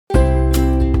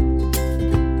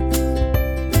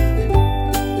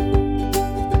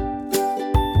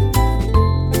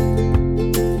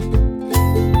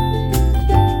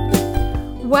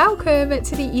Welcome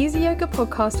to the Easy Yoga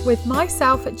podcast with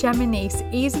myself, Geminice,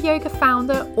 Easy Yoga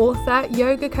founder, author,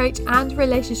 yoga coach, and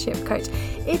relationship coach.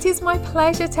 It is my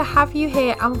pleasure to have you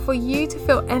here and for you to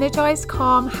feel energized,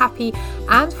 calm, happy,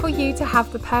 and for you to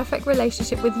have the perfect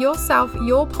relationship with yourself,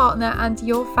 your partner, and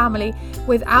your family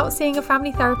without seeing a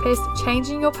family therapist,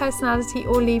 changing your personality,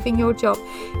 or leaving your job.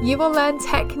 You will learn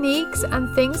techniques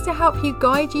and things to help you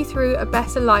guide you through a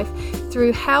better life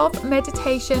through health,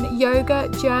 meditation, yoga,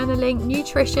 journaling,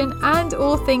 nutrition, and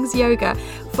all things yoga,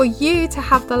 for you to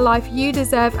have the life you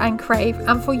deserve and crave,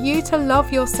 and for you to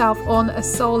love yourself on a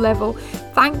soul level.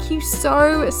 Thank you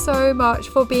so much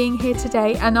for being here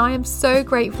today, and I am so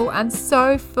grateful and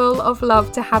so full of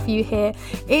love to have you here.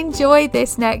 Enjoy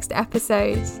this next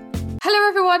episode. Hello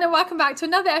everyone, and welcome back to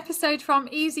another episode from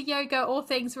Easy Yoga, all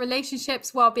things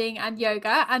relationships, well-being and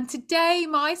yoga. And today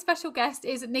my special guest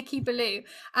is Nicky, Billou,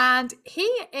 and he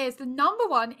is the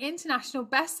 #1 international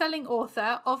best-selling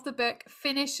author of the book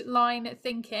Finish Line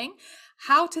Thinking: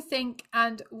 How to Think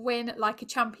and Win Like a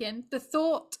Champion, The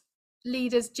Thought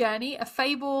Leader's Journey, A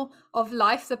Fable of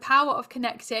Life, The Power of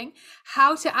Connecting,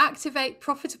 How to Activate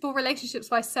Profitable Relationships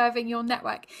by Serving Your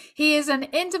Network. He is an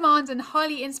in-demand and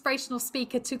highly inspirational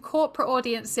speaker to corporate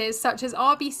audiences such as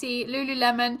RBC,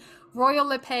 Lululemon, Royal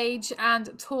LePage, and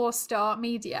Tourstar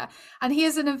Media. And he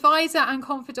is an advisor and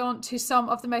confidant to some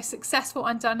of the most successful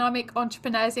and dynamic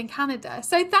entrepreneurs in Canada.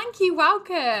 So thank you,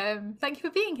 welcome. Thank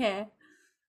you for being here.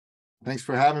 Thanks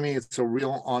for having me. It's a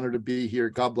real honor to be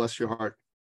here. God bless your heart.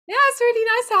 Yeah, it's really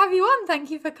nice to have you on.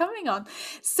 Thank you for coming on.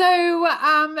 So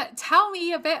tell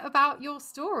me a bit about your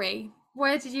story.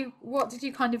 What did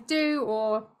you kind of do,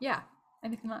 or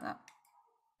anything like that?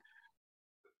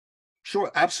 Sure,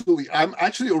 absolutely. I'm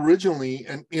actually originally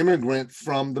an immigrant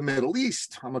from the Middle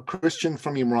East. I'm a Christian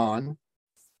from Iran.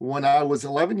 When I was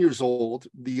 11 years old,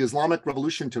 the Islamic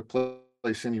Revolution took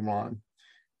place in Iran.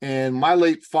 And my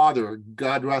late father,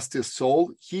 God rest his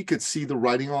soul, he could see the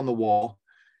writing on the wall.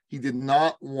 He did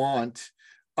not want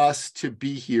us to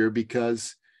be here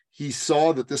because he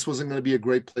saw that this wasn't going to be a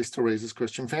great place to raise his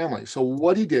Christian family. So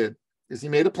what he did is he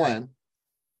made a plan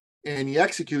and he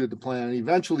executed the plan. And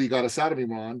eventually he got us out of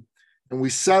Iran, and we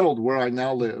settled where I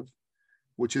now live,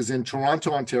 which is in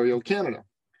Toronto, Ontario, Canada.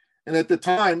 And at the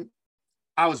time,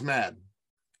 I was mad.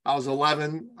 I was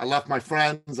 11. I left my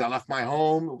friends. I left my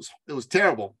home. It was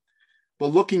terrible. But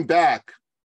looking back,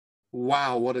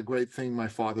 wow, what a great thing my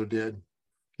father did.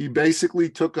 He basically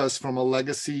took us from a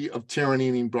legacy of tyranny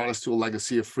and he brought us to a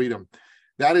legacy of freedom.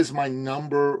 That is my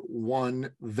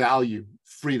 #1 value,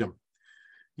 freedom.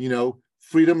 You know,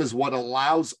 freedom is what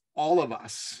allows all of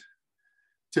us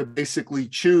to basically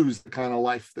choose the kind of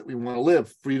life that we want to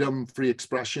live. Freedom, free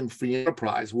expression, free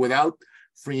enterprise. Without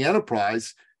free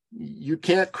enterprise, you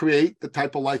can't create the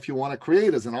type of life you want to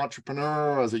create as an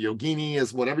entrepreneur, as a yogini,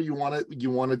 as whatever you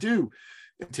want to do.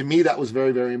 And to me, that was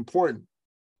very, very important.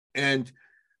 And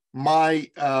my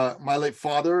late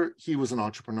father, he was an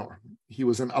entrepreneur. He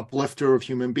was an uplifter of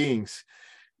human beings.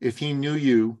 If he knew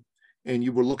you and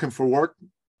you were looking for work,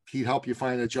 he'd help you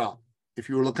find a job. If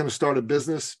you were looking to start a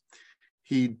business,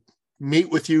 he'd meet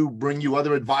with you, bring you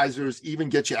other advisors, even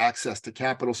get you access to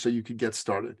capital so you could get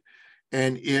started.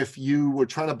 And if you were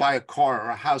trying to buy a car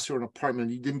or a house or an apartment,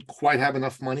 and you didn't quite have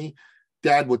enough money,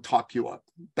 Dad would talk you up.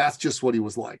 That's just what he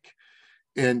was like.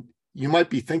 And you might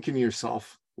be thinking to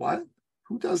yourself, what?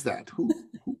 Who does that?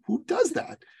 Who does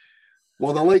that?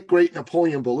 Well, the late, great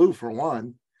Napoleon Billou, for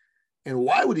one. And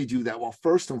why would he do that? Well,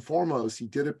 first and foremost, he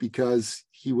did it because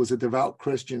he was a devout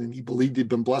Christian and he believed he'd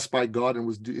been blessed by God and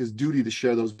was his duty to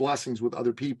share those blessings with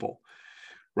other people,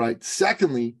 right?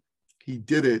 Secondly, he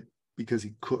did it because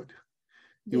he could.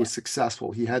 He was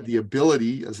successful. He had the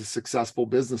ability as a successful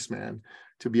businessman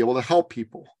to be able to help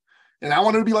people. And I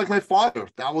wanted to be like my father.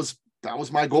 That was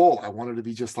my goal. I wanted to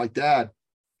be just like Dad.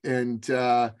 And,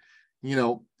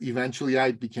 eventually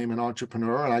I became an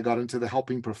entrepreneur and I got into the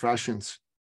helping professions.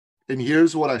 And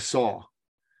here's what I saw.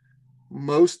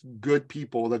 Most good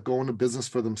people that go into business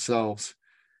for themselves,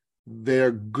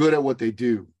 they're good at what they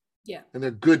do. Yeah. And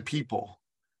they're good people,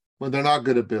 but they're not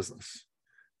good at business.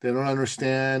 They don't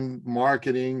understand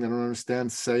marketing. They don't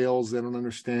understand sales. They don't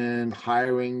understand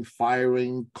hiring,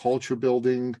 firing, culture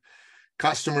building,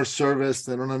 customer service.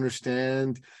 They don't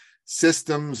understand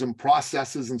systems and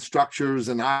processes and structures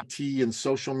and IT and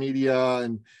social media,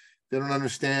 and they don't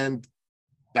understand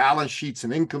balance sheets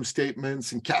and income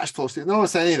statements and cash flow statements. They don't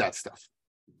understand any of that stuff.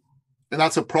 And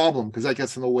that's a problem because that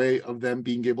gets in the way of them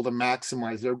being able to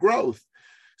maximize their growth.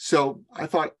 So I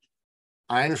thought,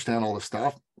 I understand all this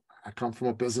stuff. I come from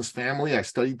a business family. I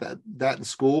studied that in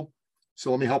school.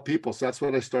 So let me help people. So that's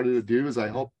what I started to do is I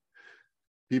help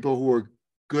people who are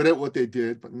good at what they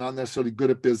did, but not necessarily good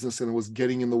at business, and it was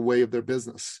getting in the way of their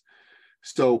business.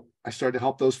 So I started to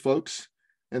help those folks.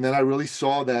 And then I really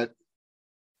saw that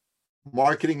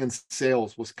marketing and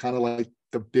sales was kind of like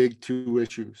the big two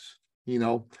issues. You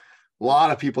know, a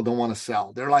lot of people don't want to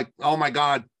sell. They're like, oh my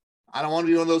God, I don't want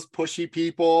to be one of those pushy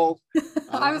people. I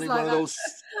don't I want was to be like one of that. those,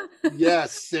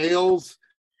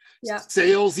 Yeah.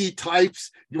 salesy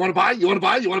types. You want to buy? You want to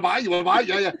buy? You want to buy? You want to buy?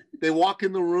 Yeah, yeah. They walk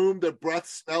in the room, their breath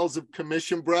smells of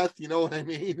commission breath. You know what I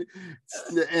mean?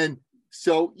 And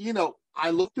so, you know, I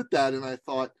looked at that and I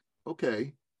thought,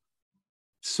 okay,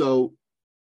 so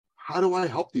how do I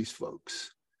help these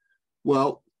folks?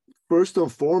 Well, first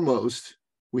and foremost,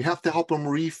 we have to help them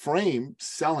reframe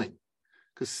selling,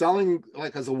 because selling,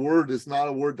 like as a word, is not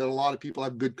a word that a lot of people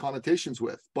have good connotations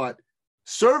with. But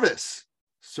service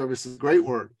is a great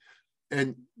word.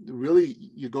 And really,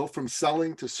 you go from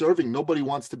selling to serving. Nobody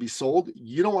wants to be sold.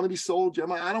 You don't want to be sold,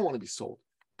 Gemma. I don't want to be sold.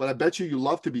 But I bet you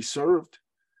love to be served.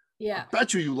 Yeah. I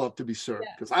bet you love to be served,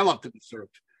 because I love to be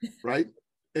served, right?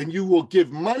 And you will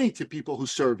give money to people who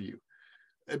serve you,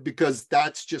 because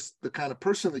that's just the kind of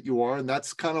person that you are. And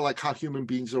that's kind of like how human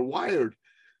beings are wired.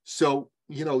 So,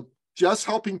 you know, just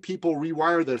helping people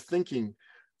rewire their thinking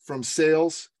from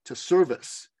sales to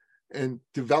service and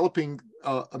developing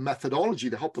a methodology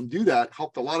to help them do that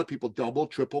helped a lot of people double,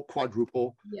 triple,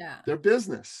 quadruple their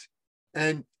business.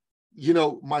 And, you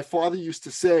know, my father used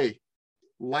to say,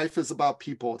 life is about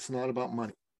people. It's not about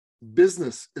money.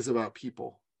 Business is about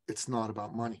people. It's not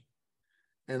about money.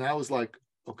 And I was like,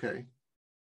 okay,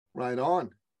 right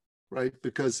on, right?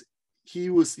 Because he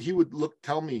would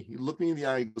tell me, he looked me in the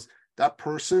eye, he goes, that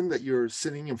person that you're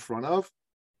sitting in front of,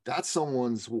 that's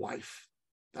someone's wife,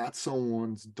 that's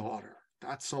someone's daughter,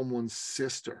 that's someone's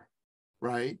sister,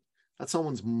 right? That's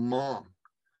someone's mom,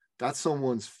 that's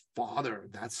someone's father,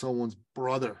 that's someone's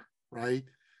brother, right?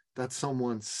 That's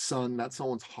someone's son, that's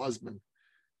someone's husband.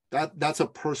 That's a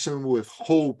person with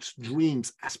hopes,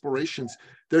 dreams, aspirations.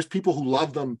 There's people who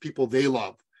love them, people they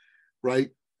love, right?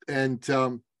 And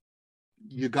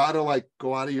you gotta like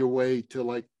go out of your way to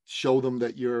like show them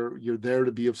that you're there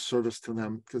to be of service to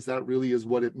them, because that really is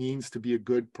what it means to be a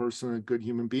good person, a good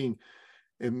human being.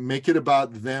 And make it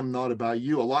about them, not about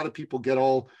you. A lot of people get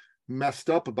all messed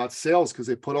up about sales because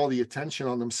they put all the attention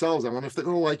on themselves. I wonder if they're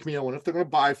going to like me. I wonder if they're going to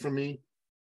buy from me.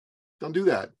 Don't do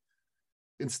that.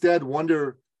 Instead,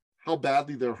 wonder how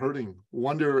badly they're hurting.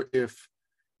 Wonder if,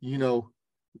 you know,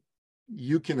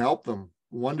 you can help them.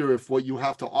 Wonder if what you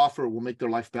have to offer will make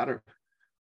their life better.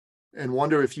 And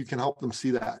wonder if you can help them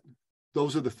see that.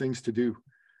 Those are the things to do,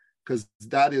 because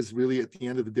that is really, at the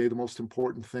end of the day, the most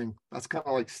important thing. That's kind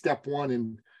of like step one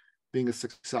in being a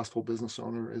successful business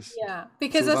owner. Is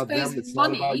because it's I about suppose them. It's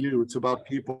money, not about you. It's about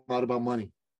people, not about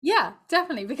money. Yeah,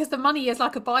 definitely, because the money is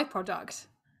like a byproduct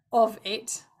of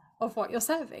what you're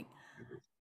serving.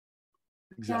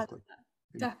 Exactly.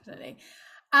 Yeah, definitely.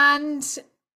 And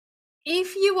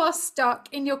if you are stuck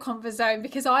in your comfort zone,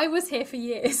 because I was here for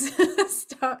years,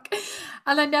 stuck,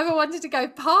 and I never wanted to go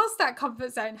past that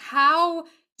comfort zone, how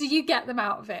do you get them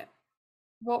out of it?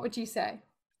 What would you say?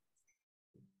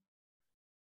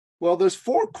 Well, there's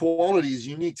 4 qualities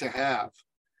you need to have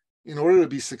in order to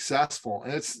be successful.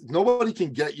 And it's nobody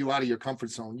can get you out of your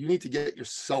comfort zone. You need to get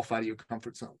yourself out of your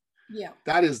comfort zone. Yeah.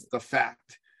 That is the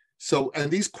fact. So, and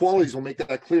these qualities will make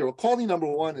that clear. Well, quality number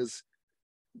 1 is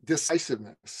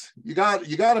decisiveness. You got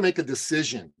to make a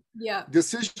decision. Yeah.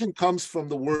 Decision comes from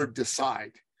the word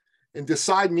decide. And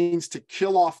decide means to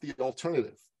kill off the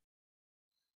alternative.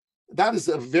 That is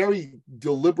a very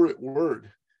deliberate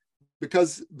word,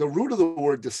 because the root of the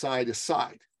word decide is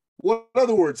side. What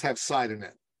other words have side in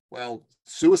it? Well,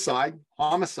 suicide,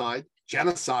 homicide,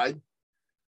 genocide,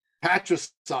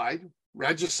 patricide,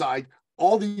 regicide,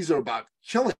 all these are about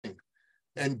killing.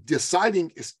 And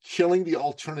deciding is killing the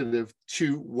alternative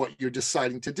to what you're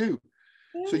deciding to do.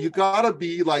 So you got to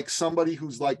be like somebody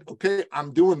who's like, okay,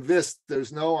 I'm doing this.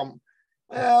 There's no,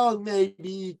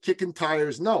 maybe kicking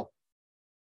tires. No.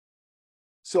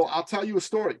 So I'll tell you a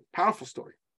story, powerful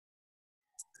story.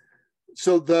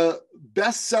 So the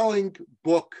best-selling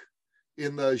book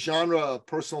in the genre of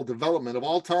personal development of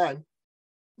all time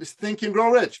is Think and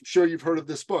Grow Rich. I'm sure you've heard of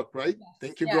this book, right? Yes.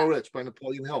 Think and Grow Rich by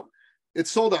Napoleon Hill. It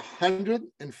sold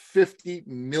 150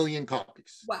 million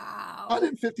copies. Wow.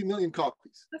 150 million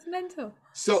copies. That's mental.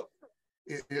 So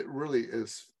it really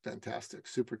is fantastic.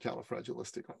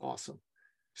 Supercalifragilistic. Awesome.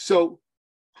 So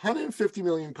 150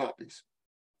 million copies.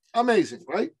 Amazing,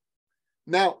 right?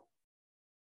 Now,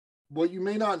 what you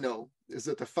may not know is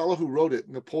that the fellow who wrote it,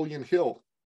 Napoleon Hill,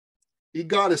 he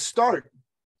got his start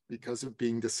because of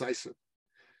being decisive.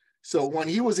 So when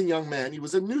he was a young man, he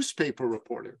was a newspaper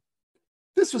reporter.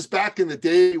 this was back in the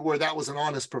day where that was an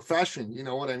honest profession, you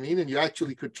know what I mean? And you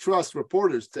actually could trust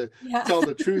reporters to tell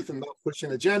the truth and not push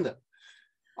an agenda,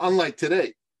 unlike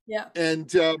today. Yeah.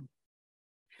 And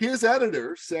his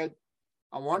editor said,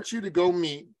 I want you to go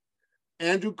meet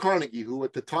Andrew Carnegie, who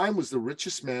at the time was the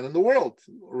richest man in the world.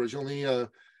 Originally,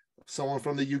 someone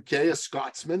from the UK, a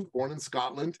Scotsman, born in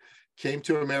Scotland, came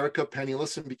to America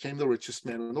penniless and became the richest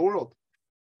man in the world.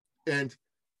 And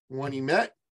when he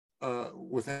met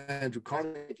with Andrew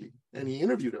Carnegie and he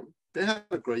interviewed him, they had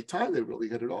a great time. They really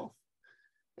hit it off.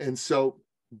 And so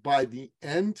by the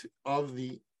end of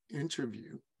the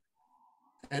interview,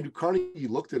 Andrew Carnegie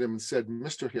looked at him and said,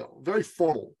 Mr. Hill, very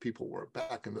formal people were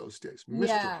back in those days. Mr.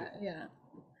 Hill. Yeah.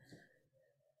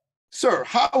 Sir,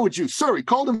 how would you, sir, he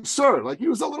called him sir, like he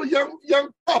was a little young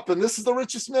pup, and this is the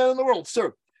richest man in the world.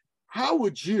 Sir, how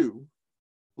would you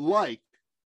like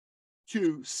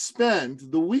to spend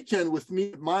the weekend with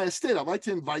me at my estate? I'd like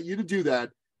to invite you to do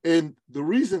that. And the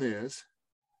reason is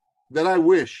that I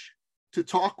wish to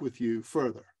talk with you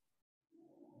further.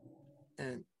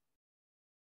 And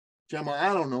Gemma,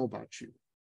 I don't know about you,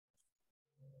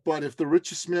 but if the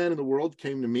richest man in the world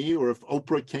came to me, or if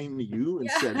Oprah came to you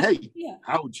and said, hey,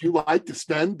 how would you like to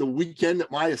spend the weekend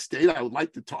at my estate? I would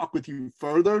like to talk with you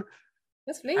further.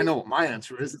 I know what my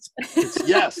answer is. It's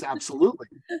yes, absolutely.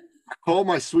 I call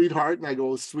my sweetheart and I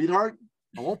go, sweetheart,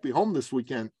 I won't be home this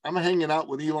weekend. I'm hanging out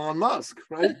with Elon Musk,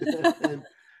 right? And,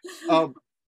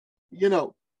 you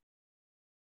know,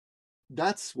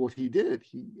 that's what he did.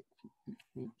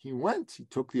 He went, he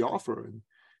took the offer and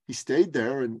he stayed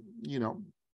there, and, you know,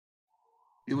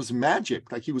 it was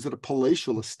magic. Like he was at a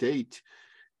palatial estate,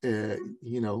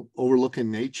 you know,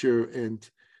 overlooking nature. And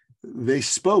they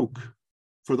spoke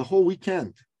for the whole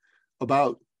weekend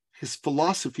about his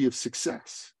philosophy of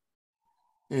success.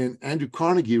 And Andrew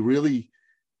Carnegie really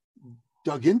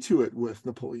dug into it with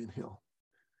Napoleon Hill.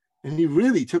 And he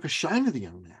really took a shine to the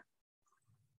young man.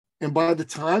 And by the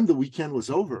time the weekend was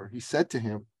over, he said to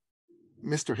him,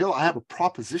 Mr. Hill, I have a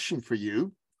proposition for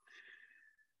you.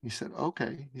 He said,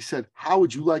 okay. He said, how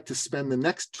would you like to spend the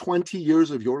next 20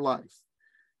 years of your life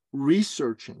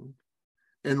researching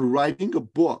and writing a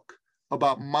book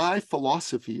about my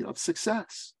philosophy of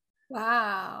success?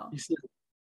 Wow.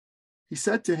 He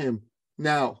said to him,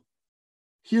 now,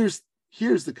 here's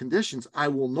the conditions. I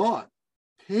will not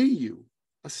pay you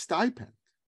a stipend.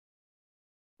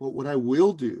 But what I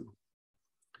will do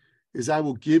is I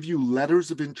will give you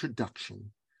letters of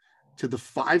introduction to the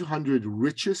 500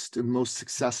 richest and most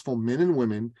successful men and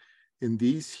women in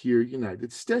these here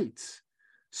United States,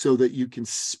 so that you can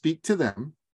speak to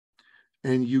them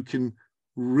and you can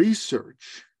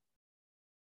research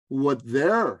what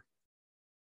their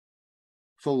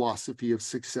philosophy of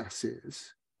success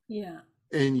is. Yeah.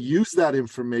 And use that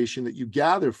information that you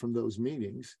gather from those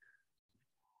meetings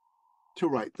to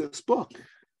write this book.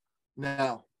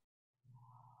 Now,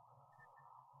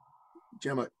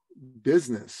 Gemma,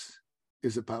 business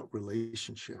is about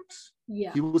relationships.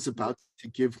 Yeah. He was about to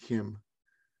give him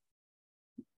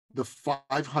the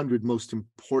 500 most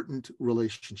important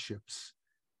relationships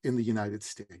in the United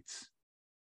States.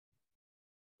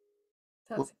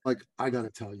 Like, I got to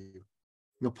tell you,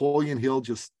 Napoleon Hill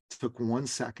just took 1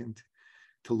 second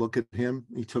to look at him.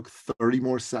 He took 30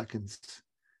 more seconds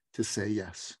to say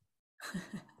yes.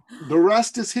 The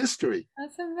rest is history.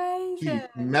 That's amazing.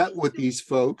 He met with these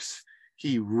folks.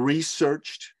 He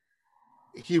researched.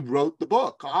 He wrote the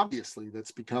book, obviously,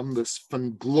 that's become this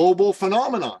global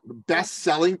phenomenon, the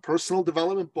best-selling personal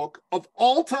development book of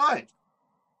all time.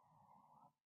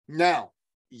 Now,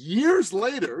 years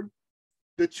later,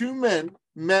 the two men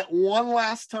met one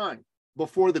last time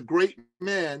before the great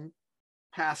man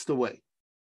passed away.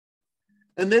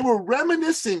 And they were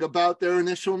reminiscing about their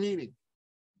initial meeting.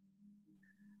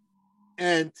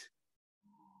 And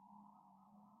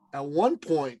at one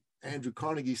point, Andrew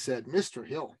Carnegie said, Mr.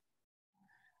 Hill,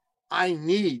 I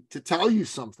need to tell you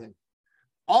something.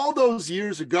 All those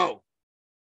years ago,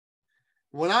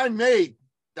 when I made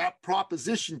that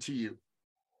proposition to you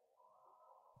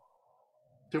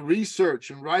to research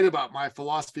and write about my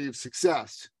philosophy of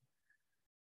success,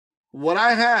 what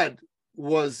I had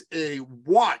was a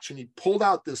watch. And he pulled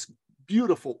out this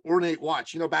beautiful ornate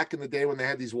watch. You know, back in the day when they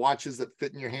had these watches that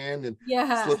fit in your hand and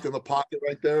slipped in the pocket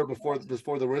right there before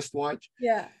the wristwatch.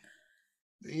 Yeah.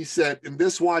 He said, and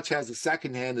this watch has a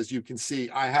second hand, as you can see.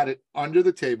 I had it under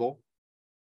the table,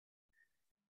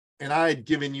 and I had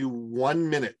given you 1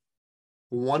 minute,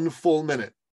 1 full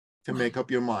minute to make up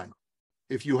your mind.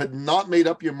 If you had not made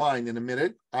up your mind in a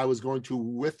minute, I was going to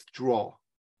withdraw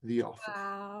the offer.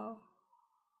 Wow.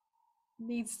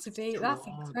 Needs to be. That's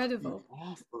incredible.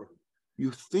 Offer.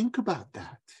 You think about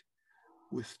that.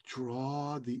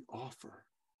 withdraw the offer.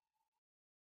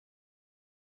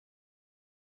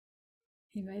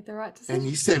 He made the right decision. And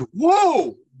he said,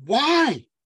 whoa, why?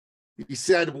 He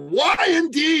said, why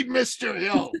indeed, Mr.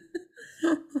 Hill?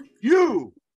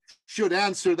 You should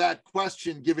answer that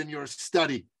question given your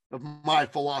study of my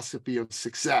philosophy of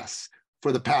success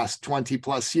for the past 20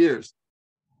 plus years.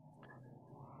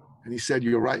 And he said,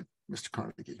 you're right, Mr.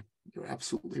 Carnegie. You're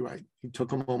absolutely right. He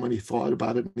took a moment, he thought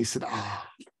about it, and he said,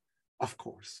 of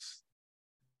course.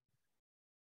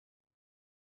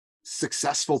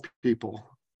 Successful people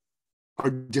are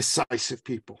decisive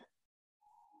people.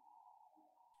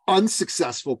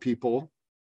 Unsuccessful people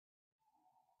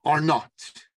are not.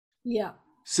 Yeah.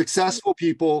 Successful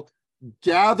people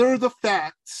gather the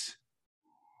facts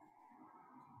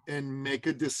and make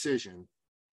a decision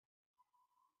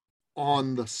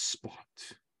on the spot.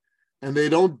 And they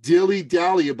don't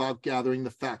dilly-dally about gathering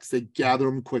the facts. They gather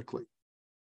them quickly.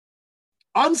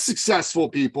 Unsuccessful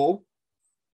people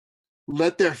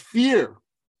let their fear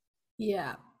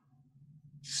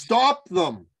stop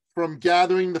them from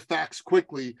gathering the facts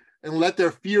quickly, and let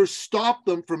their fear stop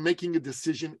them from making a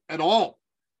decision at all.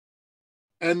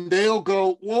 And they'll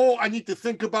go, whoa, I need to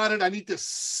think about it. I need to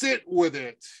sit with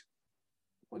it.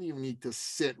 What do you need to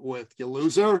sit with, you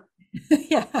loser?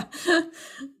 Yeah.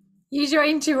 Use your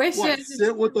intuition. What,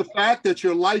 sit with the fact that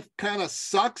your life kind of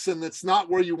sucks and it's not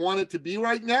where you want it to be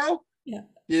right now? Yeah.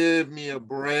 Give me a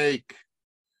break.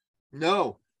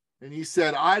 No. And he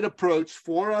said, I'd approached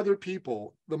 4 other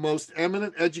people, the most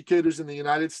eminent educators in the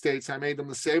United States. I made them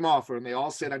the same offer, and they all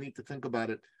said, I need to think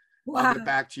about it. Wow. I'll get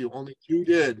back to you. Only 2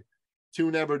 did. 2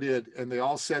 never did. And they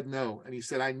all said no. And he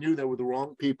said, I knew they were the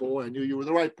wrong people. I knew you were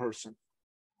the right person.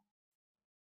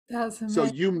 That's amazing.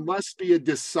 So you must be a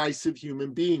decisive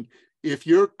human being. If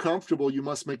you're comfortable, you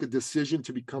must make a decision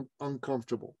to become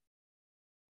uncomfortable.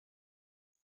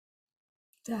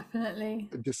 Definitely.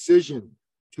 A decision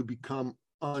to become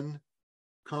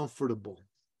uncomfortable.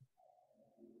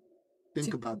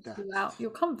 Think about that. Out your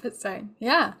comfort zone.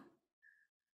 Yeah.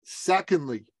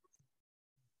 Secondly,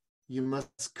 you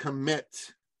must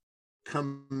commit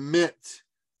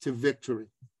to victory.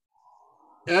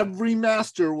 Every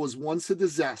master was once a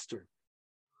disaster,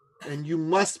 and you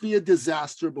must be a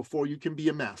disaster before you can be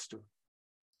a master.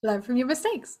 Learn from your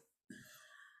mistakes.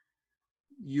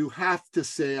 You have to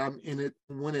say, I'm in it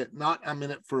to win it, not I'm in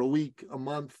it for a week, a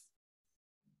month,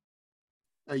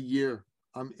 a year.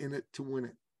 I'm in it to win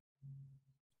it.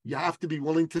 You have to be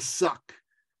willing to suck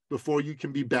before you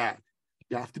can be bad.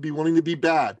 You have to be willing to be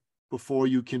bad before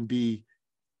you can be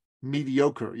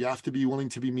mediocre. You have to be willing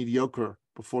to be mediocre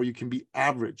before you can be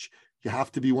average. You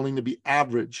have to be willing to be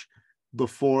average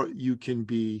before you can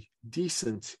be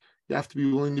decent. You have to be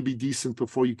willing to be decent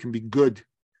before you can be good.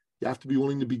 You have to be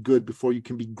willing to be good before you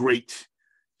can be great.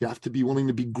 You have to be willing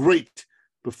to be great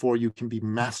before you can be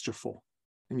masterful.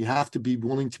 And you have to be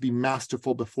willing to be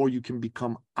masterful before you can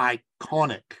become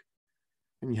iconic.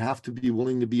 And you have to be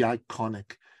willing to be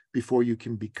iconic before you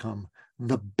can become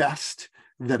the best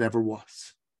that ever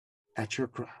was at your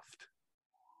craft.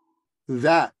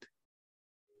 That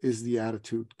is the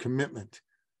attitude, commitment.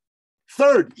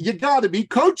 Third, you got to be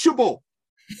coachable.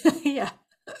 Yeah.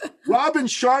 Robin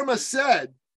Sharma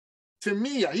said to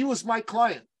me, he was my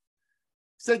client,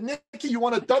 said, Nicky, you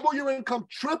want to double your income,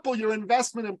 triple your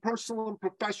investment in personal and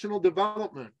professional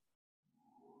development.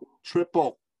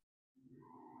 Triple.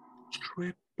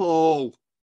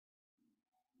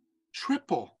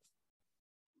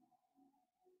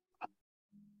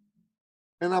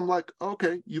 And I'm like,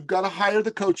 okay, you've got to hire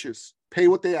the coaches, pay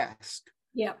what they ask.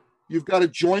 Yeah. You've got to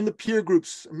join the peer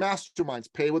groups,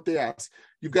 masterminds, pay what they ask.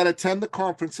 You've got to attend the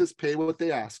conferences, pay what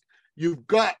they ask. You've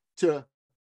got to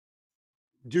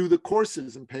do the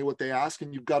courses and pay what they ask.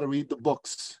 And you've got to read the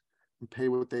books and pay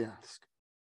what they ask.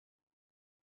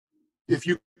 If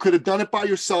you could have done it by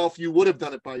yourself, you would have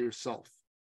done it by yourself.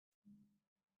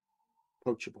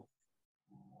 Coachable.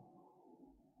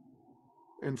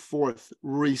 And fourth,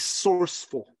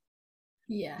 resourceful.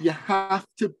 Yeah. You have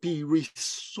to be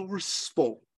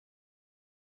resourceful.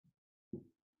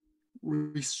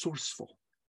 Resourceful.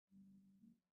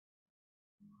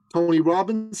 Tony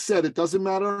Robbins said it doesn't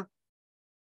matter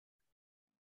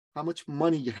how much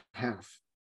money you have.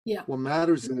 Yeah. What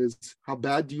matters is how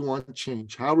bad do you want to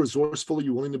change? How resourceful are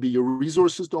you willing to be? Your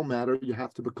resources don't matter. You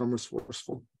have to become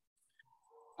resourceful.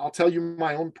 I'll tell you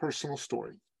my own personal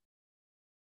story.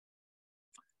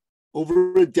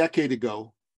 Over a decade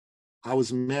ago, I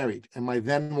was married, and my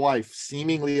then wife,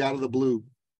 seemingly out of the blue,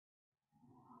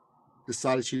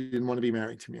 decided she didn't want to be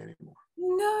married to me anymore.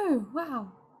 No.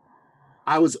 Wow.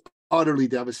 I was utterly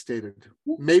devastated.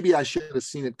 Maybe I should have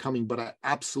seen it coming, but I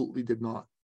absolutely did not.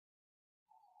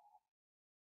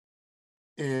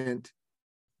 And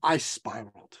I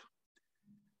spiraled.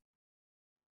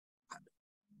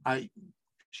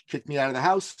 She kicked me out of the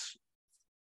house.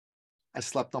 I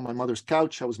slept on my mother's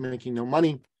couch. I was making no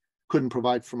money, couldn't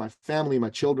provide for my family, my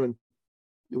children.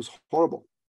 It was horrible,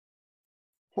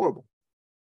 horrible.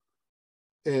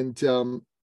 And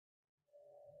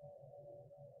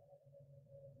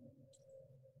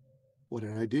what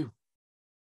did I do?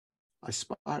 I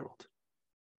spiraled.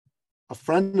 A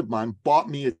friend of mine bought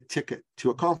me a ticket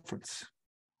to a conference.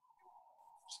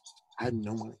 I had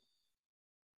no money.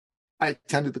 I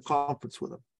attended the conference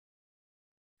with him.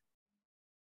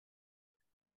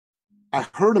 I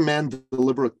heard a man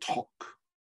deliver a talk.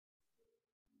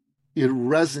 It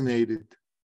resonated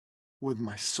with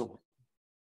my soul,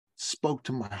 spoke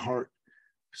to my heart.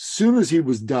 As soon as he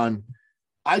was done,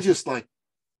 I just like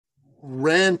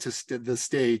ran to the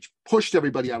stage, pushed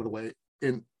everybody out of the way,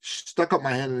 and stuck up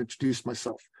my hand and introduced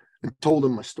myself and told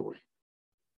him my story.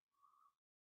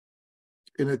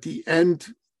 And at the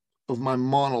end of my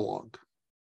monologue,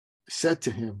 I said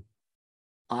to him,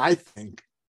 I think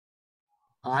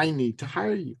I need to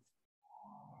hire you.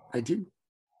 I do.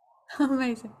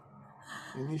 Amazing.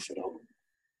 And he said, oh,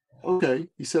 okay.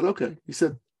 He said, okay. He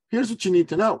said, here's what you need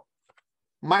to know.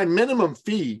 My minimum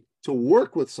fee to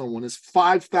work with someone is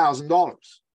 $5,000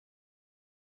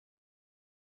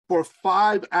 for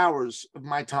 5 hours of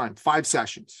my time, 5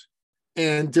 sessions.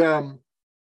 And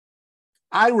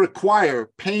I require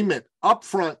payment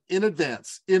upfront, in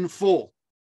advance, in full.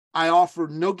 I offer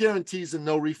no guarantees and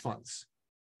no refunds.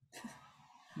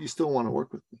 You still want to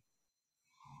work with me?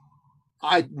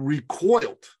 I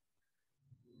recoiled.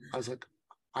 I was like,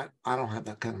 I don't have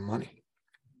that kind of money.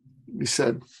 He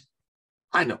said,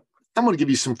 I know. I'm going to give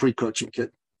you some free coaching,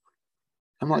 kid.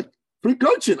 I'm like, free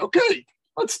coaching? Okay,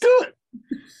 let's do it.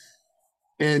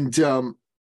 And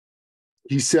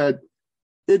he said,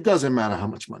 it doesn't matter how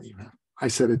much money you have. I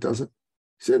said, it doesn't.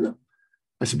 He said, no.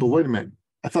 I said, but wait a minute.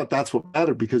 I thought that's what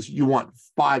mattered because you want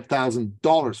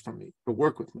 $5,000 from me to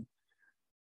work with me.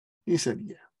 He said,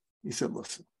 yeah. He said,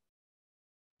 listen,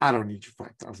 I don't need your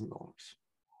 $5,000.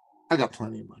 I got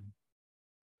plenty of money.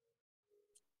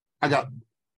 I got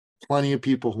plenty of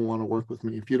people who want to work with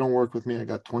me. If you don't work with me, I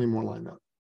got 20 more lined up.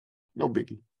 No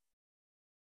biggie.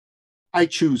 I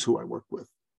choose who I work with.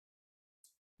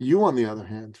 You, on the other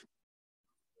hand,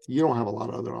 you don't have a lot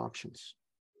of other options.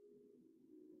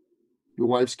 Your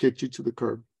wife's kicked you to the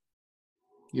curb.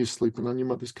 You're sleeping on your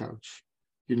mother's couch.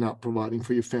 You're not providing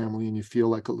for your family and you feel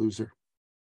like a loser.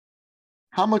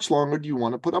 How much longer do you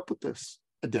want to put up with this?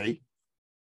 A day?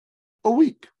 A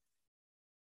week?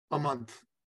 A month?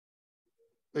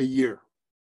 A year?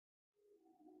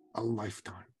 A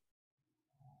lifetime?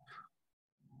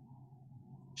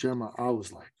 Gemma, I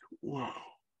was like, whoa,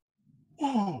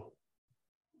 whoa.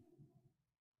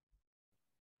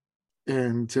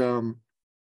 And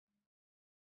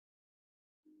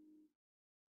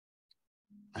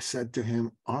I said to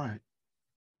him, all right,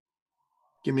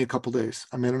 give me a couple days.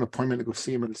 I made an appointment to go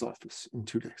see him in his office in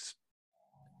 2 days.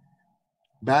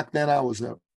 Back then, I was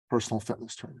a personal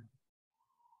fitness trainer.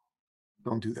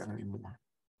 Don't do that anymore.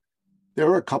 There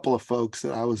were a couple of folks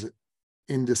that I was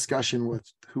in discussion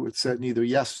with who had said neither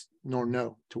yes nor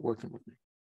no to working with me.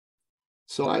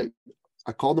 So I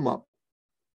called them up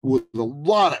with a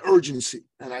lot of urgency.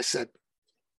 And I said,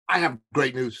 I have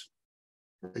great news.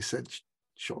 They said,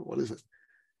 sure, what is it?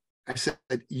 I said,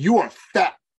 you are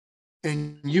fat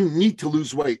and you need to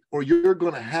lose weight or you're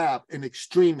going to have an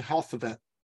extreme health event,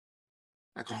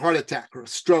 like a heart attack or a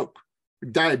stroke or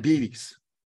diabetes.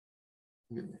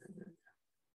 And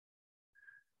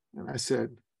I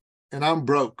said, and I'm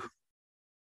broke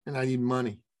and I need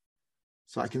money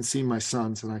so I can see my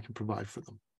sons and I can provide for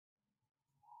them.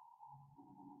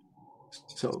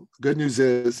 So good news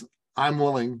is I'm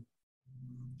willing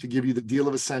to give you the deal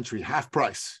of a century, half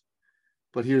price.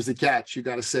 But here's the catch. You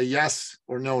got to say yes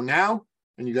or no now,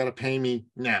 and you got to pay me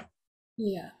now.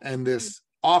 Yeah. And this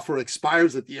offer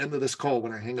expires at the end of this call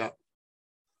when I hang up.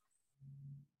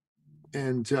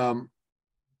 And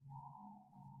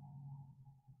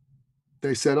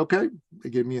they said, okay. They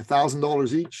gave me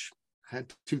 $1,000 each. I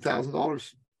had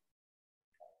 $2,000.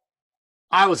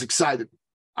 I was excited.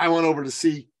 I went over to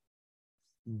see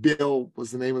Bill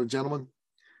was the name of the gentleman.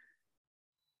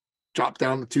 Dropped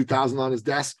down the $2,000 on his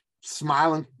desk,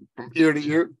 smiling from ear to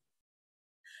ear.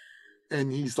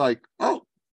 And he's like, oh,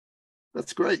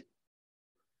 that's great.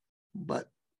 But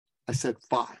I said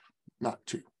 5, not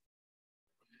 2.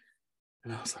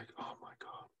 And I was like, oh my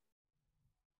God.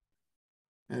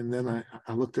 And then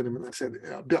I looked at him and I said,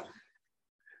 Bill,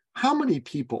 how many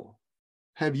people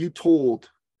have you told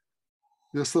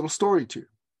this little story to?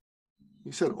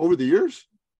 He said, over the years,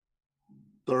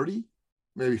 30,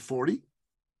 maybe 40.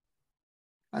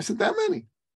 I said, that many?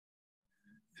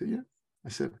 He said, yeah. I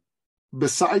said,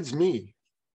 besides me,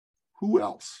 who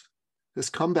else has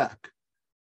come back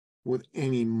with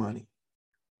any money?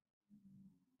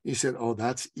 He said, oh,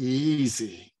 that's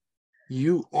easy.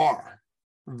 You are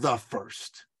the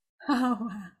first. Oh,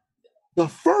 wow. The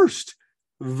first.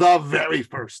 The very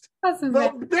first. That's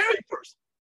amazing. The very first.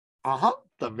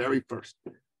 The very first.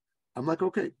 I'm like,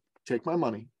 okay, take my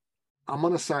money. I'm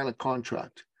going to sign a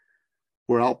contract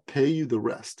where I'll pay you the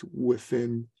rest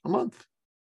within a month.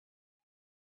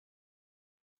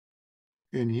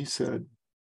 And he said,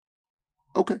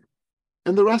 okay.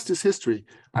 And the rest is history.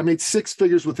 I made 6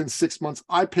 figures within 6 months.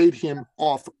 I paid him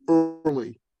off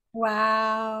early.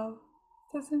 Wow.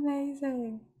 That's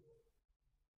amazing.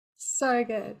 So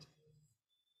good.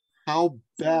 How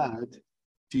bad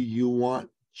do you want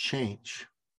change?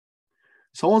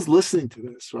 Someone's listening to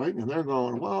this, right? And they're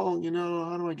going, well,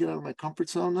 how do I get out of my comfort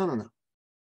zone? No.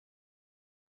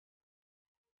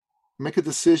 Make a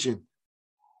decision.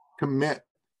 Commit.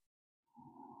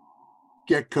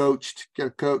 Get coached. Get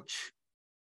a coach.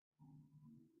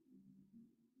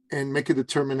 And make a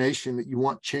determination that you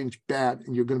want change bad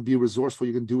and you're going to be resourceful.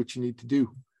 You're going to do what you need to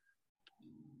do.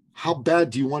 How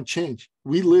bad do you want change?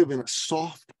 We live in a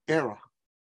soft era.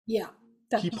 Yeah,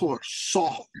 definitely. People are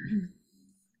soft.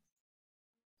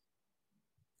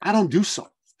 I don't do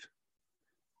soft.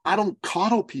 I don't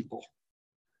coddle people.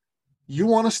 You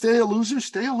want to stay a loser?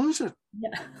 Stay a loser.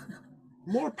 Yeah.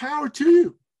 More power to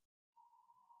you.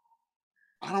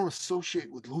 I don't associate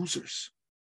with losers.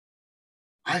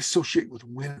 I associate with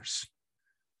winners.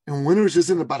 And winners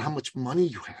isn't about how much money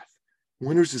you have.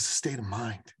 Winners is a state of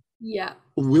mind. Yeah.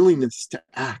 A willingness to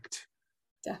act.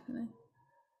 Definitely.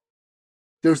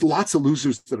 There's lots of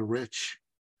losers that are rich.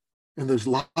 And there's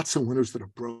lots of winners that are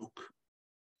broke.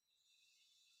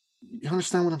 You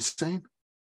understand what I'm saying?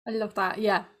 I love that.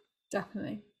 Yeah,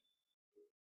 definitely.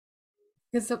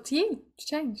 It's up to you to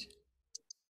change.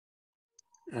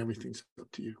 Everything's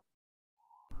up to you.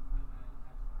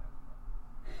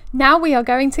 Now we are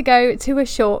going to go to a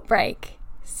short break.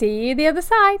 See you the other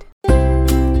side.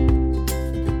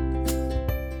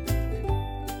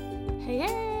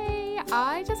 Hey,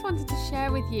 I just wanted to share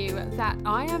with you that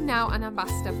I am now an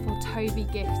ambassador for Toby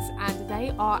Gifts, and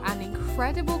they are an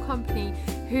incredible company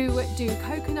who do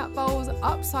coconut bowls,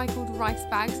 upcycled rice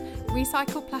bags,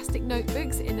 recycled plastic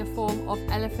notebooks in the form of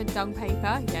elephant dung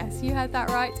paper, yes, you heard that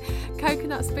right,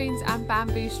 coconut spoons and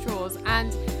bamboo straws.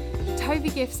 And Toby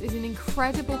Gifts is an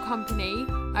incredible company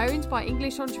owned by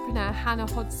English entrepreneur Hannah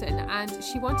Hodson, and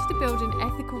she wanted to build an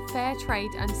ethical, fair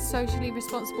trade and socially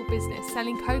responsible business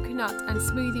selling coconut and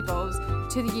smoothie bowls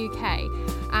to the UK.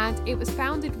 And it was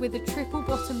founded with a triple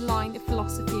bottom line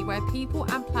philosophy where people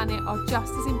and planet are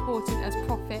just as important as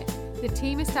profit. The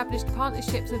team established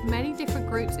partnerships with many different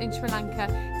groups in Sri Lanka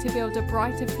to build a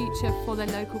brighter future for their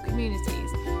local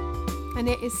communities. And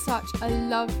it is such a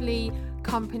lovely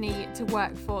company to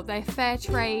work for. They're fair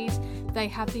trade, they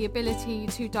have the ability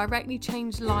to directly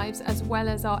change lives, as well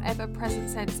as our ever-present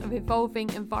sense of evolving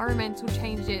environmental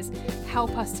changes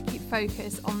help us to keep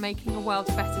focus on making a world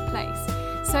a better place.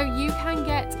 So you can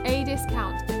get a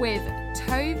discount with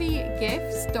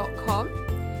tovygifts.com.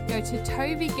 Go to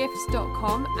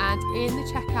tovygifts.com and in the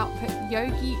checkout put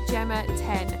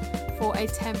YogiGemma10 for a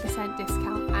 10%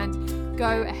 discount, and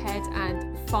go ahead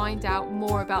and find out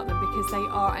more about them because they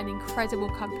are an incredible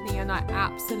company and I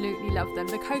absolutely love them.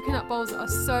 The coconut bowls are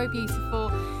so beautiful.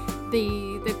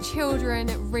 The children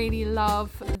really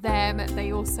love them.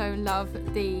 They also love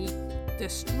the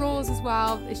straws as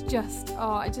well. It's just,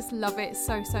 I just love it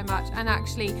so much. And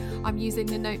actually I'm using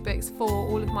the notebooks for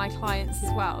all of my clients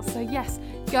as well. So yes,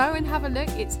 go and have a look.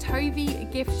 It's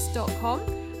tovygifts.com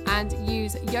and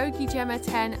use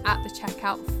YogiGemma10 at the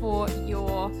checkout for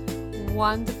your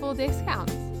wonderful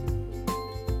discount.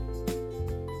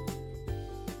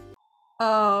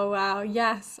 Oh wow,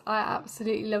 yes, I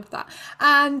absolutely love that.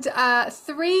 And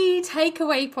 3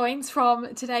 takeaway points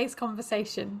from today's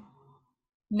conversation.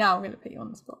 Now I'm going to put you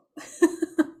on the spot.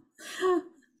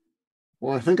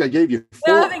 Well, I think I gave you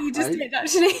 4. No, I think you just did,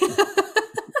 actually.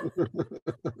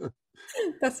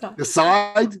 That's not.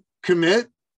 Decide,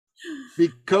 commit, be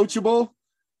coachable,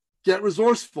 get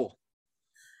resourceful.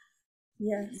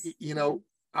 Yes.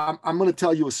 I'm going to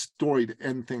tell you a story to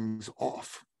end things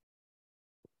off.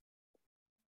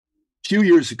 A few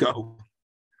years ago,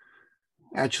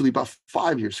 actually about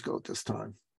 5 years ago at this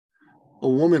time, a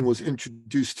woman was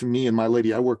introduced to me and my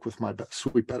lady. I work with my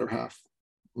sweet better half,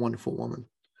 wonderful woman.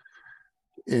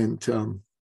 And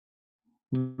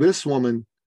this woman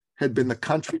had been the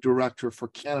country director for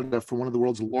Canada for one of the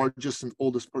world's largest and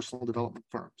oldest personal development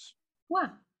firms.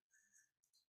 Wow.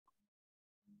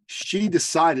 She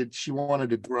decided she wanted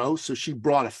to grow, so she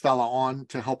brought a fella on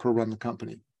to help her run the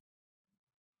company.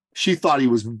 She thought he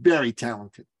was very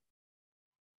talented.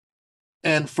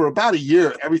 And for about a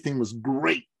year, everything was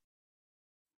great.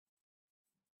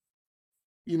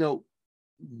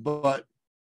 But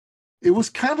it was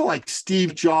kind of like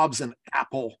Steve Jobs and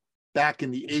Apple back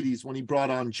in the 80s when he brought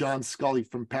on John Scully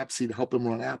from Pepsi to help him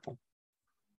run Apple.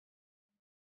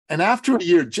 And after a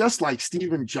year, just like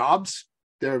Steve and Jobs,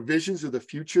 their visions of the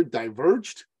future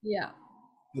diverged. Yeah.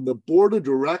 And the board of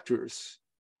directors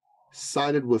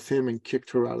sided with him and kicked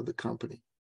her out of the company.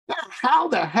 Now, how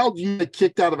the hell do you get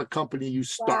kicked out of a company you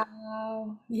start?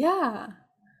 Wow. Yeah.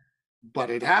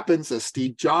 But it happens, as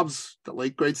Steve Jobs, the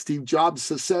late great Steve Jobs,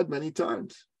 has said many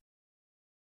times.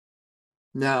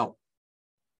 Now,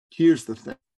 here's the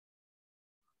thing.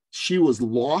 She was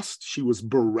lost. She was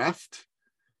bereft.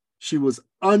 She was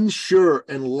unsure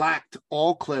and lacked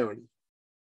all clarity.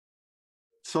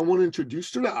 Someone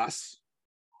introduced her to us,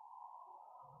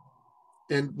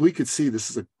 and we could see this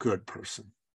is a good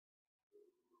person.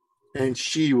 And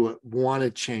she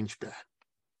wanted change back.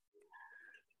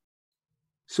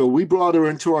 So we brought her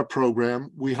into our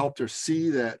program. We helped her see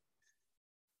that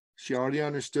she already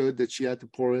understood that she had to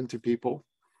pour into people.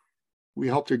 We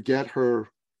helped her get her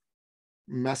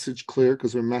message clear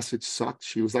because her message sucked.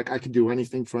 She was like, I could do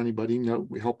anything for anybody. No,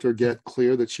 we helped her get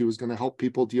clear that she was going to help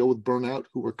people deal with burnout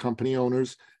who were company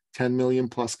owners, 10 million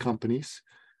plus companies.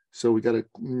 So we got a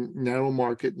narrow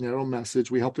market, narrow message.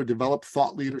 We helped her develop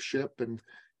thought leadership and,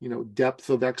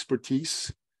 depth of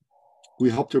expertise.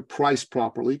 We helped her price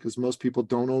properly because most people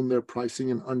don't own their pricing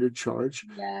and undercharge.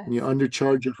 Yes. And you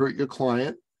undercharge, you hurt your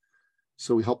client.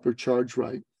 So we helped her charge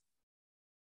right.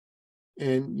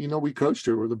 And, we coached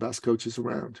her. We're the best coaches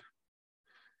around.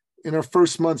 In her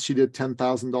first month, she did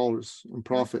 $10,000 in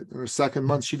profit. In her second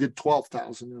month, she did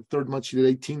 $12,000. In her third month, she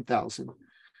did $18,000.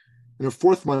 In her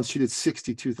fourth month, she did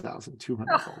 $62,200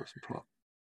 in profit.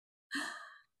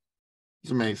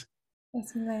 It's amazing.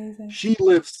 That's amazing. She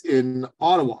lives in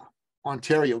Ottawa,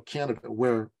 Ontario, Canada,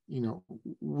 where,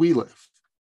 we live.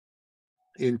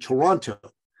 In Toronto,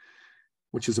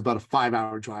 which is about a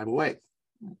 5-hour drive away.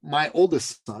 My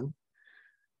oldest son,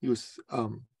 he was,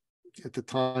 at the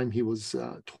time, he was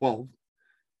 12.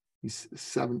 He's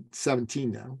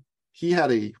 17 now. He had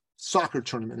a soccer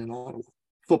tournament in Ottawa,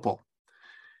 football.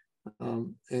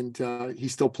 And he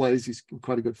still plays. He's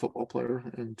quite a good football player.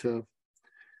 And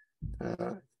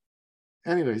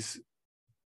anyways,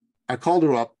 I called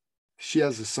her up. She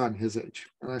has a son his age.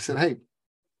 And I said, hey,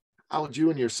 how would you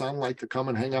and your son like to come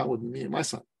and hang out with me and my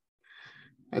son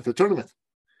at the tournament?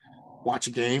 Watch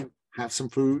a game, have some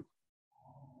food.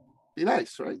 Be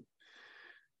nice, right?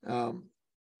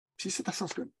 She said, that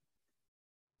sounds good.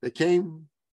 They came.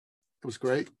 It was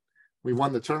great. We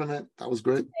won the tournament. That was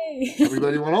great. Hey.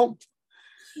 Everybody went home.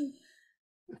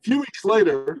 A few weeks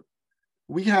later,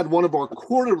 we had one of our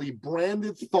quarterly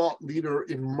branded thought leader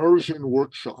immersion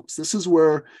workshops. This is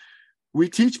where we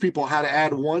teach people how to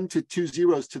add 1 to 2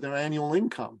 zeros to their annual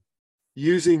income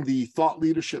using the thought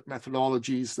leadership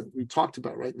methodologies that we talked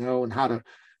about right now and how to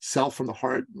sell from the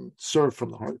heart and serve from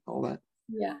the heart, all that.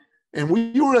 Yeah. And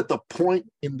we were at the point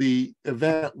in the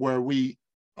event where we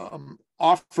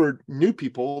offered new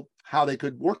people how they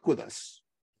could work with us.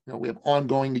 We have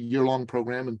ongoing year-long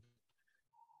program.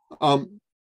 And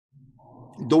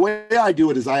the way I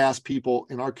do it is I ask people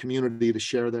in our community to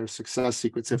share their success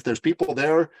secrets. If there's people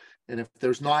there, and if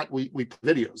there's not, we put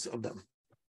videos of them.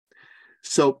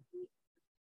 So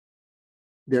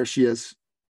there she is.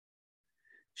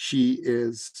 She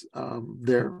is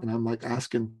there, and I'm like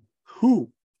asking,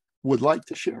 who would like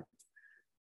to share?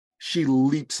 She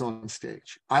leaps on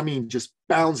stage. I mean, just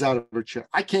bounds out of her chair.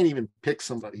 I can't even pick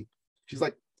somebody. She's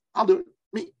like, I'll do it,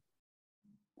 me.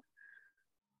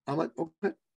 I'm like,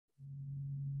 okay.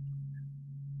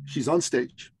 She's on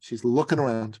stage. She's looking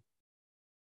around.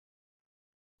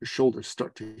 Her shoulders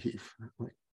start to heave. I'm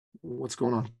like, what's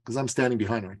going on? Because I'm standing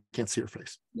behind her. I can't see her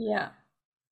face. Yeah.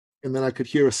 And then I could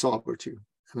hear a sob or two.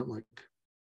 And I'm like,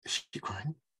 is she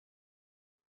crying?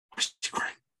 Is she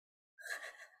crying?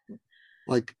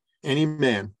 Like any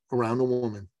man around a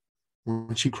woman,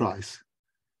 when she cries,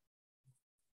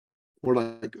 we're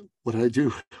like, what did I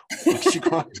do? Why is she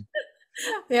crying?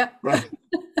 Yeah. Right.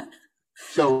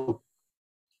 So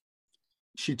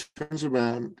she turns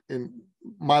around, and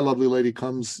my lovely lady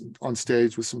comes on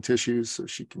stage with some tissues so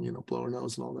she can, blow her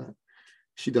nose and all that.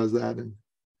 She does that, and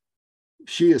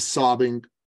she is sobbing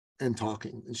and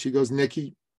talking. And she goes,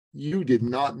 Nicky, you did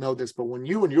not know this, but when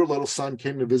you and your little son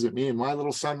came to visit me and my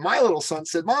little son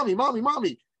said, Mommy, Mommy,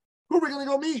 Mommy, who are we going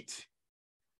to go meet?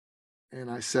 And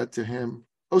I said to him,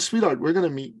 oh, sweetheart, we're going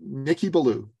to meet Nicky,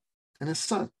 Billou, and his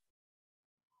son.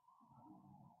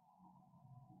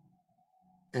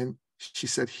 And she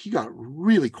said, he got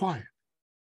really quiet.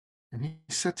 And he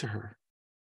said to her,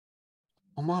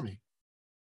 oh, Mommy,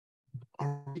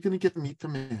 are we going to get to meet the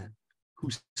man who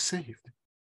saved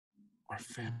our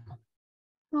family?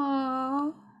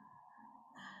 Aww.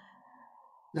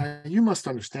 Now, you must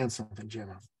understand something,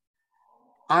 Jenna.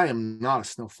 I am not a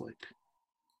snowflake.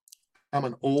 I'm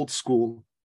an old school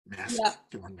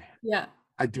masculine man. Yeah.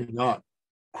 I do not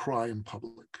cry in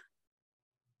public.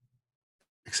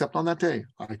 Except on that day,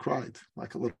 I cried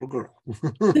like a little girl.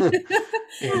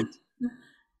 And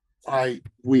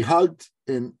we hugged,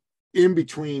 and in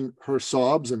between her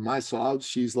sobs and my sobs,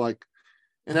 she's like,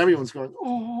 and everyone's going,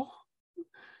 oh.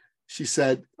 She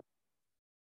said,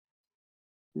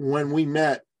 when we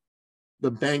met,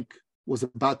 the bank was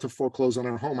about to foreclose on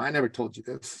our home. I never told you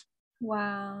this.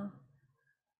 Wow.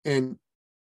 And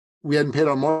we hadn't paid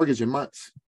our mortgage in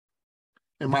months.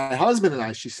 And my husband and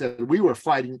I, she said, we were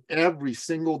fighting every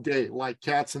single day like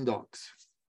cats and dogs.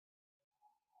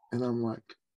 And I'm like,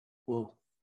 whoa,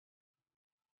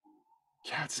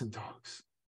 cats and dogs.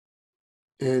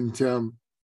 And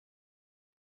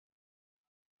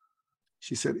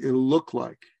she said, it looked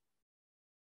like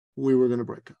we were going to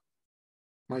break up.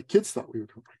 My kids thought we were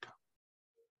going to break up.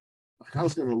 Like I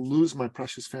was going to lose my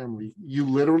precious family. You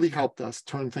literally helped us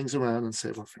turn things around and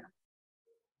save our family.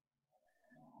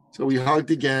 So we hugged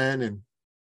again, and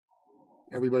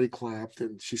everybody clapped,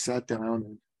 and she sat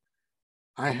down,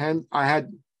 and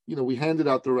we handed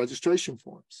out the registration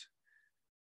forms.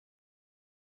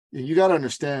 You got to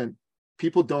understand,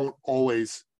 people don't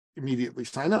always immediately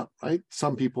sign up, right?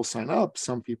 Some people sign up,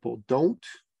 some people don't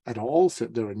at all.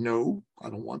 Said they're a no, I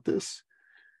don't want this.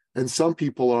 And some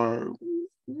people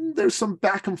there's some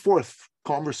back and forth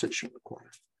conversation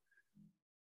required.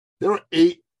 There are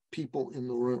 8 people in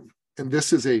the room, and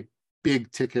this is a big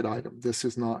ticket item. This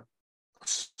is not a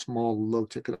small, low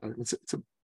ticket item. It's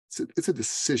a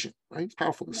decision, right? It's a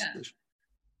powerful decision.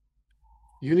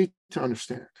 Yeah. You need to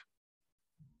understand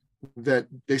that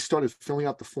they started filling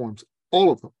out the forms,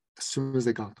 all of them, as soon as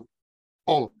they got them.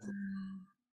 All of them.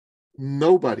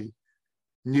 Nobody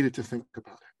needed to think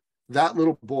about it. That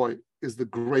little boy is the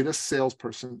greatest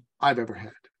salesperson I've ever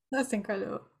had. That's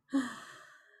incredible.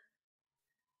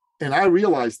 And I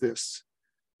realized this,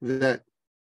 that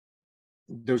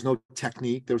there's no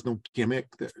technique, there's no gimmick.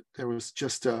 There was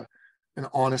just an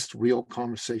honest, real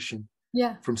conversation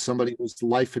from somebody whose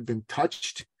life had been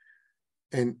touched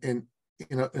and in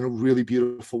a really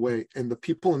beautiful way. And the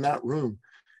people in that room,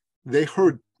 they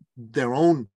heard their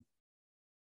own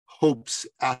hopes,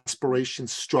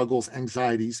 aspirations, struggles,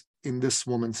 anxieties in this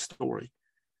woman's story.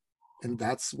 And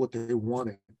that's what they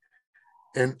wanted.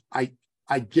 And I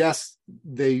guess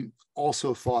they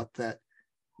also thought that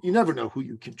you never know who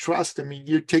you can trust. I mean,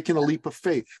 you're taking a leap of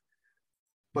faith.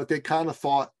 But they kind of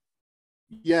thought,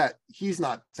 yeah, he's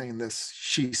not saying this,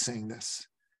 she's saying this.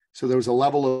 So there was a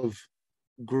level of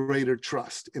greater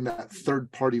trust in that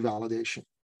third-party validation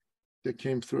that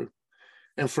came through.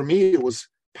 And for me, it was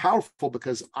powerful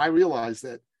because I realized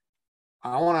that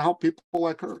I want to help people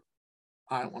like her.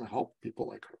 I want to help people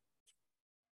like her.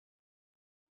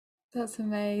 That's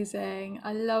amazing.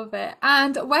 I love it.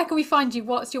 And where can we find you?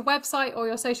 What's your website or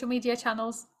your social media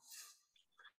channels?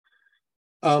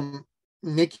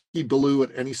 Nicky Billou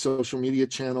at any social media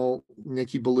channel.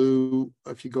 Nicky Billou,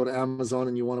 if you go to Amazon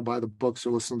and you want to buy the books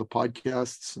or listen to the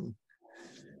podcasts, and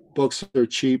books are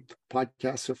cheap,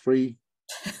 podcasts are free.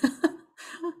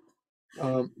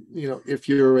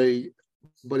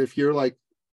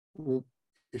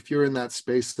 If you're in that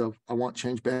space of I want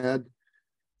change bad,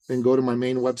 then go to my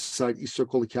main website,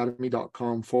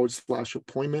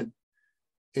 eCircleacademy.com/appointment,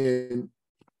 and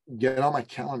get on my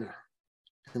calendar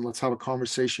and let's have a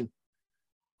conversation.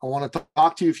 I want to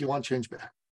talk to you if you want change bad.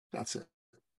 That's it.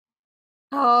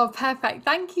 Oh, perfect.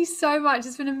 Thank you so much.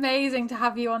 It's been amazing to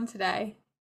have you on today.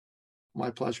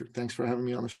 My pleasure. Thanks for having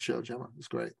me on the show, Gemma. It's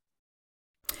great.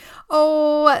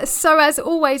 Oh, so as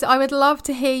always, I would love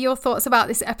to hear your thoughts about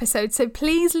this episode. So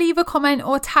please leave a comment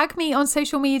or tag me on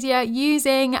social media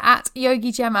using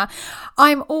 @YogiGemma.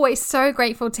 I'm always so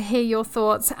grateful to hear your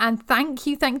thoughts, and thank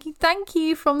you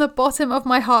from the bottom of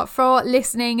my heart for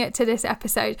listening to this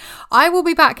episode. I will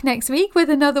be back next week with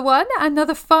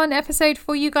another fun episode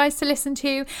for you guys to listen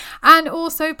to. And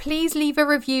also please leave a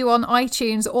review on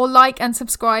iTunes or like and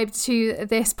subscribe to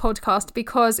this podcast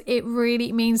because it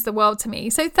really means the world to me.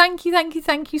 So thank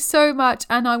Thank you so much.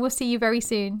 And I will see you very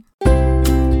soon.